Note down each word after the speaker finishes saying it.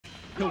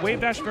he'll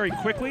wave dash very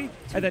quickly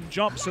and then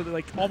jump so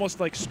that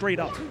almost straight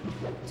up,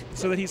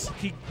 so that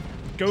he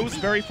goes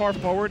very far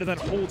forward and then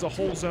holds a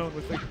whole zone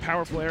with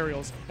powerful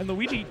aerials. And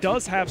Luigi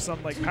does have some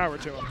power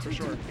to him for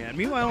sure. Yeah. And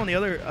meanwhile, on the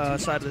other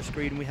side of the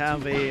screen, we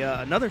have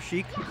another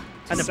Sheik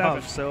and a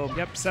Seven. Puff. So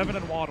yep, 7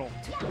 and Waddle.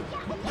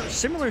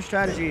 Similar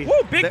strategy.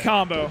 Woo, big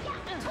combo.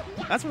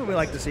 That's what we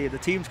like to see, the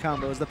team's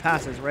combos, the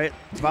passes, right?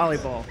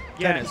 Volleyball,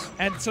 tennis.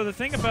 And so the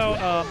thing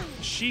about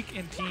Sheik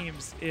in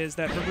teams is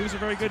that her moves are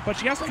very good, but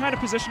she has to kind of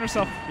position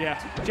herself, she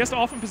has to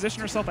often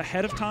position herself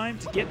ahead of time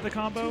to get the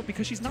combo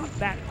because she's not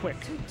that quick.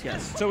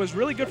 Yes. So it was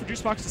really good for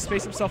Juicebox to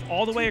space himself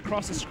all the way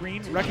across the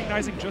screen,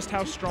 recognizing just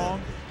how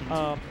strong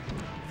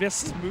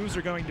Vist's moves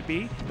are going to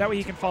be. That way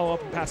he can follow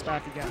up and pass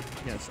back again.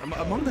 Yes.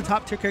 Among the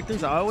top tier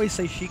characters, I always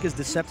say Sheik is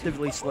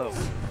deceptively slow.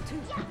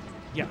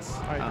 Yes,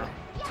 I agree.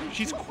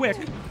 She's quick,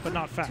 but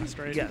not fast,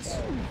 right? Yes.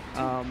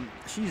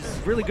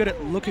 She's really good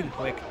at looking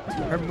quick.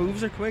 Her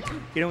moves are quick.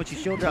 You know, when she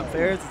shield drop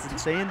fairs, it's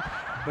insane.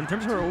 But in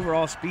terms of her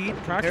overall speed,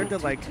 compared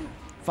to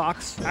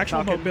Fox,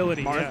 actual Falcon,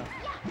 mobility, Marth,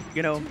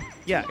 you know,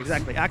 yeah,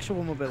 exactly,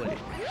 actual mobility.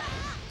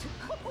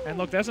 And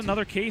look, there's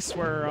another case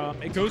where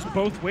it goes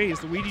both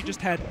ways. Luigi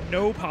just had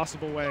no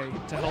possible way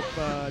to help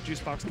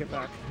Juicebox get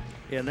back.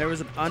 Yeah, and there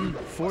was an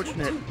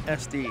unfortunate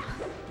SD.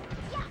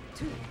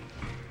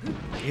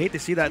 You hate to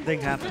see that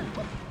thing happen.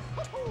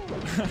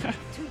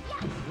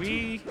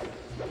 we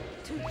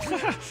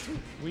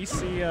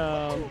see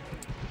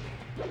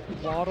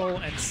Waddle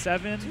and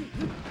 7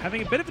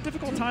 having a bit of a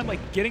difficult time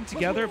getting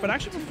together, but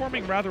actually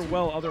performing rather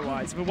well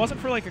otherwise. If it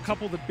wasn't for a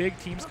couple of the big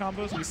teams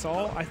combos we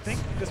saw, I think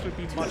this would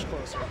be much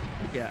closer.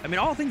 Yeah, I mean,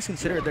 all things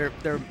considered,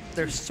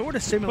 they're sort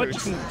of similar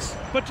teams.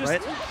 But just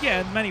right?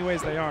 yeah, in many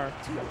ways they are.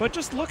 But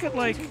just look at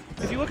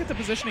if you look at the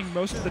positioning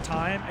most of the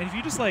time, and if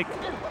you just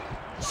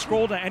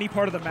scroll to any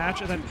part of the match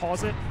and then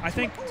pause it, I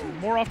think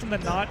more often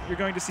than not you're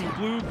going to see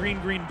blue, green,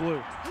 green, blue,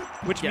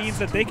 which means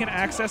that they can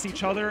access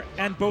each other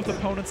and both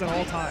opponents at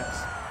all times.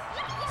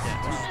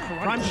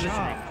 Yeah, prime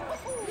positioning.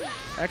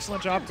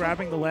 Excellent job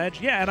grabbing the ledge.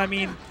 Yeah, and I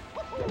mean,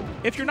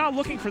 if you're not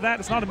looking for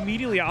that, it's not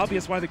immediately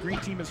obvious why the green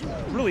team is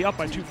really up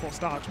by 2 full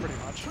stocks, pretty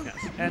much. Yes.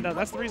 And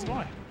that's the reason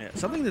why. Yeah,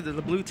 something that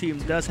the blue team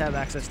does have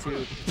access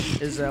to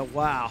is,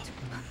 wow.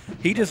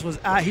 He just was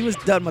he was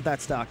done with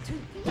that stock.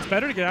 It's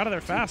better to get out of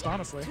there fast,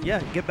 honestly.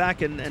 Yeah, get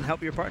back and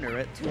help your partner,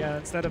 right? Yeah,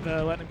 instead of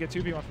letting him get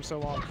 2v1 for so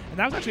long. And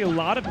that was actually a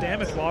lot of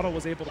damage Waddle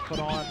was able to put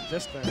on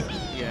Vist there.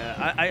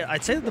 Yeah,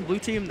 I'd say that the blue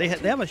team, they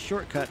have a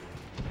shortcut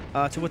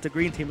to what the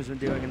green team has been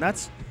doing, and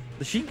that's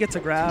the Sheik gets a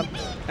grab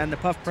and the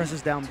Puff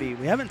presses down B.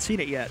 We haven't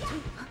seen it yet.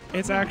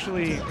 It's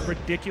actually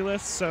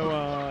ridiculous.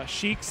 So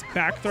Sheik's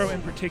back throw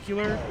in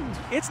particular,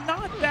 it's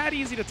not that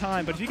easy to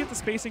time, but if you get the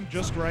spacing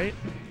just right,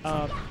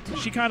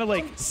 she kind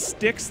of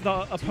sticks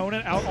the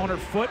opponent out on her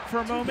foot for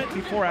a moment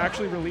before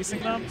actually releasing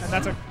them, and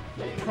that's a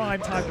prime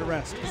time to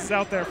rest. It's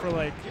out there for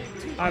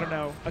I don't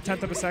know, a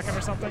 1/10 of a second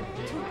or something.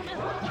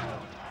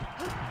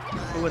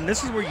 And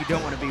this is where you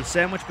don't want to be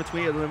sandwiched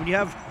between. When you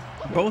have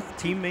both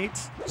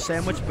teammates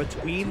sandwiched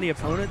between the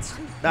opponents,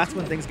 that's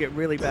when things get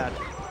really bad.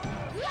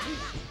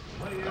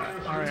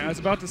 All right, I was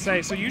about to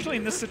say, so usually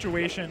in this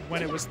situation,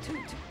 when it was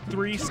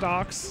 3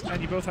 stocks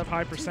and you both have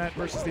high percent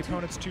versus the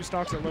opponent's 2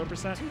 stocks at low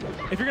percent,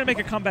 if you're going to make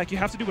a comeback, you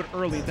have to do it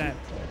early then.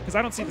 Because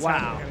I don't see this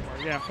happening anymore.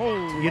 Yeah,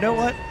 holy. You know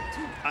what?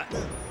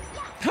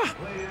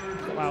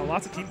 Wow,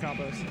 lots of team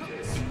combos.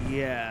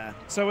 Yeah.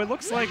 So it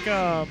looks like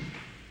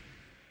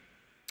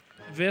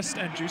Vist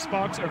and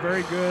Juicebox are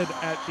very good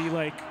at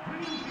the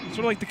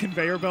sort of the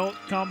conveyor belt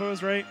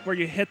combos, right? Where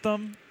you hit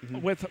them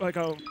with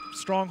a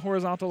strong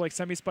horizontal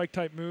semi-spike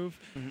type move,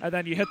 and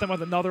then you hit them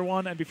with another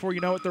one, and before you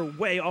know it, they're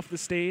way off the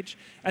stage.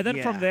 And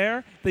then from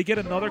there, they get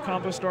another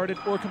combo started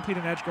or complete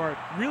an edge guard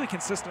really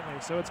consistently.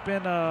 So it's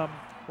been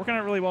working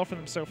out really well for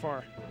them so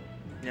far.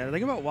 Yeah, the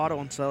thing about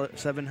Waddle and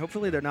 7,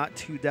 hopefully they're not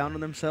too down on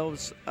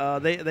themselves.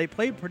 They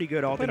played pretty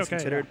good, all things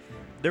considered. Yeah.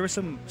 There were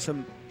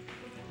some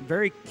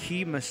very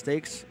key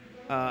mistakes,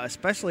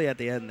 especially at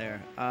the end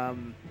there.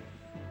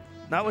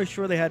 Not really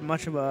sure they had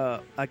much of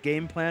a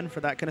game plan for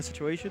that kind of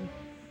situation.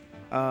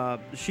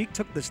 Sheik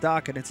took the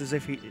stock, and it's as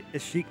if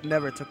Sheik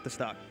never took the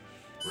stock.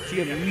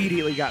 She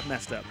immediately got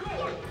messed up.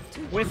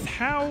 With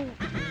how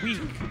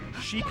weak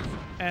Sheik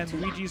and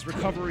Luigi's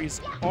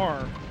recoveries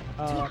are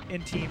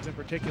in teams in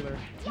particular,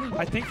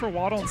 I think for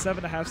Waddle and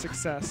 7 to have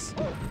success,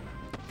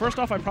 first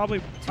off, I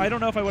don't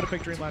know if I would have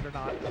picked Dreamland or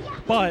not,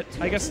 but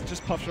I guess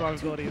just Puff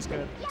survivability is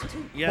good.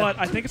 Yeah. But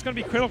I think it's going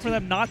to be critical for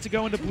them not to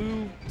go into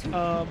blue,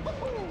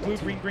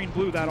 green, green,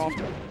 blue that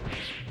often.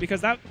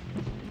 Because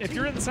if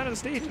you're in the center of the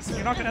stage,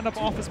 you're not going to end up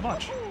off as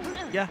much.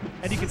 Yeah.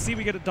 And you can see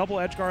we get a double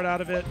edge guard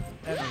out of it,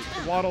 and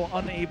Waddle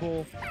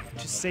unable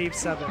to save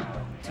 7,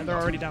 and they're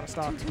already down a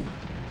stock.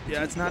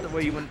 Yeah, it's not the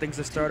way you want things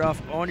to start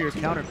off on your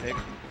counter pick.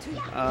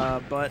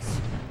 But,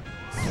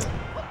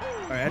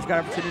 all right, edge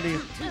guard opportunity.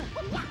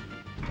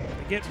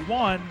 They get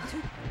 1.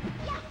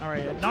 All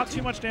right, not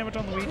too much damage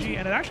on Luigi,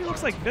 and it actually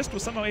looks like Vist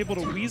was somehow able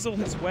to weasel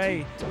his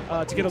way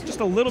to get just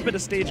a little bit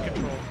of stage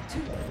control.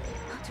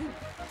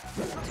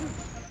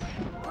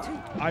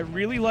 I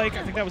really like,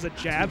 I think that was a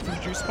jab from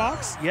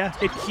Juicebox. Yeah.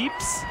 It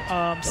keeps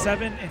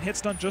 7 and hit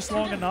stun just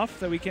long enough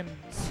that we can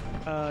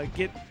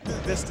get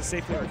Vist to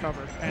safely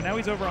recover. And now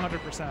he's over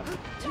 100%.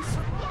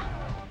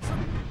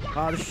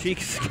 Wow, the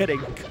Sheik's getting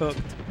cooked.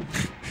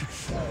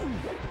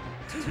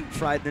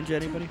 Fried Ninja,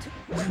 anybody?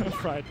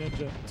 Fried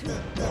Ninja.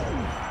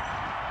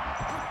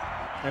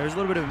 There's a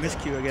little bit of a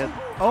miscue again.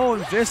 Oh,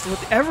 and Vist,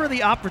 whatever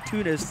the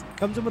opportunist,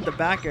 comes in with the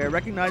back air,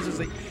 recognizes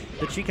that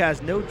Sheik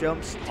has no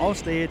jumps, all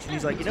stage, and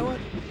he's like, you know what?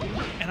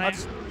 And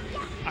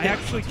I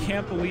actually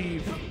can't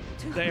believe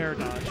the air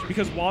dodge,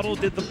 because Waddle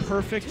did the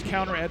perfect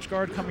counter edge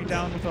guard coming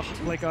down with a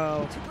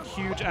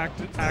huge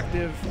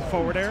active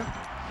forward air.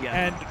 Yeah.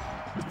 And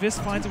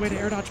Vist finds a way to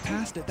air dodge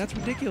past it. That's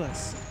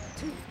ridiculous.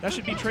 That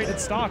should be traded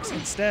stocks.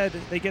 Instead,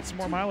 they get some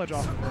more mileage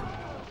off of it.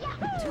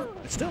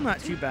 It's still not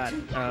too bad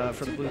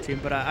for the blue team,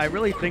 but I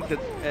really think that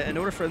in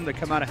order for them to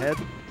come out ahead,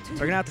 they're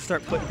going to have to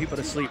start putting people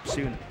to sleep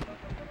soon.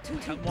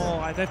 Well,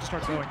 I have to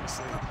start going to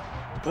sleep.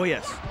 Well,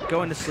 yes.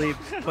 Going to sleep,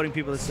 putting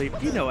people to sleep.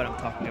 You know what I'm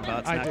talking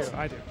about.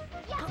 I do.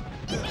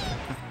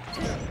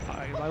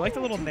 I like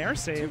the little nair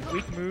save,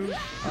 weak move.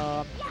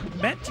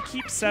 Meant to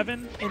keep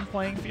 7 in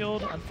playing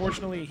field.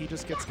 Unfortunately, he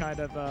just gets kind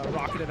of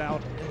rocketed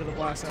out into the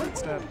blast zone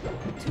instead.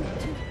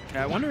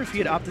 Yeah, I wonder if he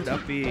had opted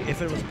up B,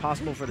 if it was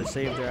possible for the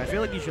save there. I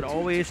feel like you should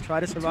always try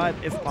to survive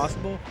if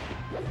possible,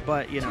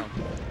 but, you know,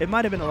 it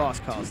might have been a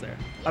lost cause there.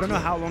 I don't know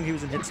how long he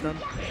was in hit stun.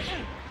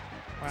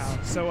 Wow.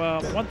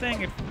 So one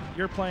thing, if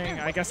you're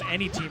playing, I guess,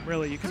 any team,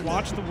 really, you can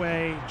watch the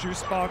way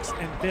Juicebox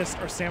and Vist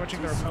are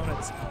sandwiching their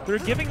opponents. They're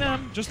giving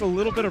them just a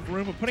little bit of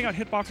room of putting out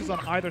hitboxes on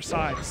either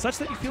side, such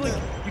that you feel like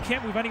you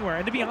can't move anywhere.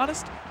 And to be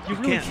honest, you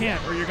really can't,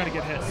 or you're going to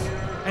get hit.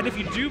 And if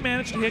you do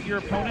manage to hit your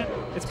opponent,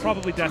 it's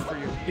probably death for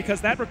you,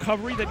 because that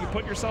recovery that you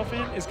put yourself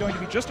in is going to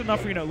be just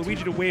enough for, you know,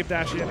 Luigi to wave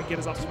dash in and get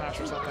his up smash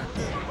or something.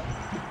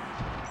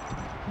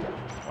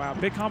 Wow,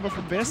 big combo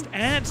from Vist,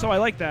 and so I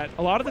like that.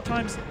 A lot of the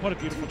times, what a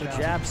beautiful jab.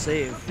 Jab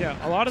save. Yeah,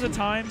 a lot of the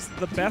times,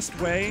 the best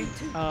way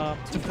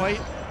to fight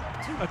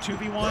a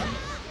 2v1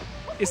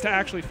 is to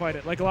actually fight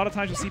it. Like, a lot of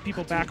times you see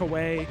people back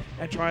away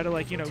and try to,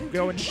 like, you know,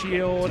 go and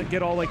shield and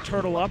get all, like,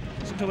 turtle up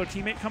until their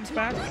teammate comes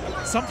back.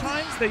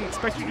 Sometimes they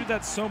expect you to do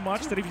that so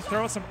much that if you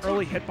throw out some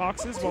early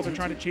hitboxes while they're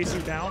trying to chase you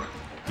down,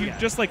 you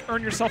just, like,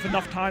 earn yourself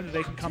enough time that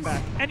they can come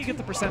back, and you get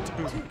the percent to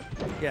boot.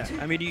 Yeah,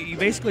 I mean, you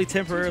basically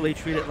temporarily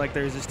treat it like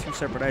there's just 2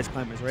 separate ice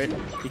climbers, right?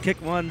 You kick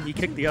one, you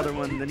kick the other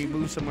one, then you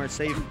move somewhere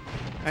safe,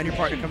 and your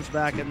partner comes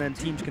back, and then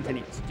teams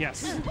continues.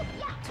 Yes.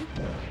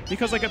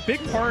 Because, like, a big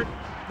part,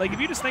 like,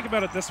 if you just think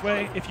about it this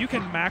way, if you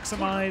can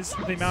maximize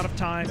the amount of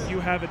time you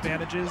have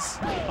advantages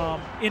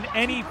in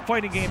any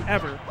fighting game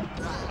ever,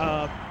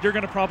 you're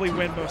going to probably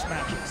win most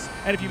matches.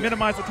 And if you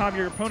minimize the time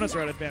your opponents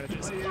are at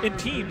advantages. In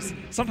teams,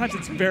 sometimes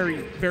it's very,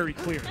 very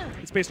clear.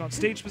 It's based on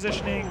stage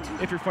positioning,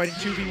 if you're fighting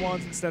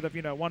 2v1s instead of,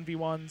 you know,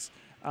 1v1s,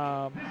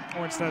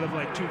 or instead of,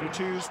 like,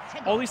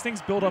 2v2s. All these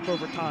things build up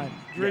over time.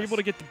 You're able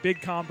to get the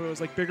big combos,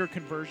 like bigger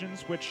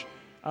conversions, which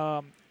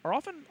are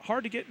often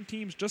hard to get in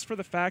teams just for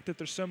the fact that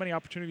there's so many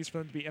opportunities for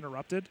them to be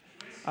interrupted.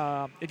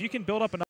 If you can build up enough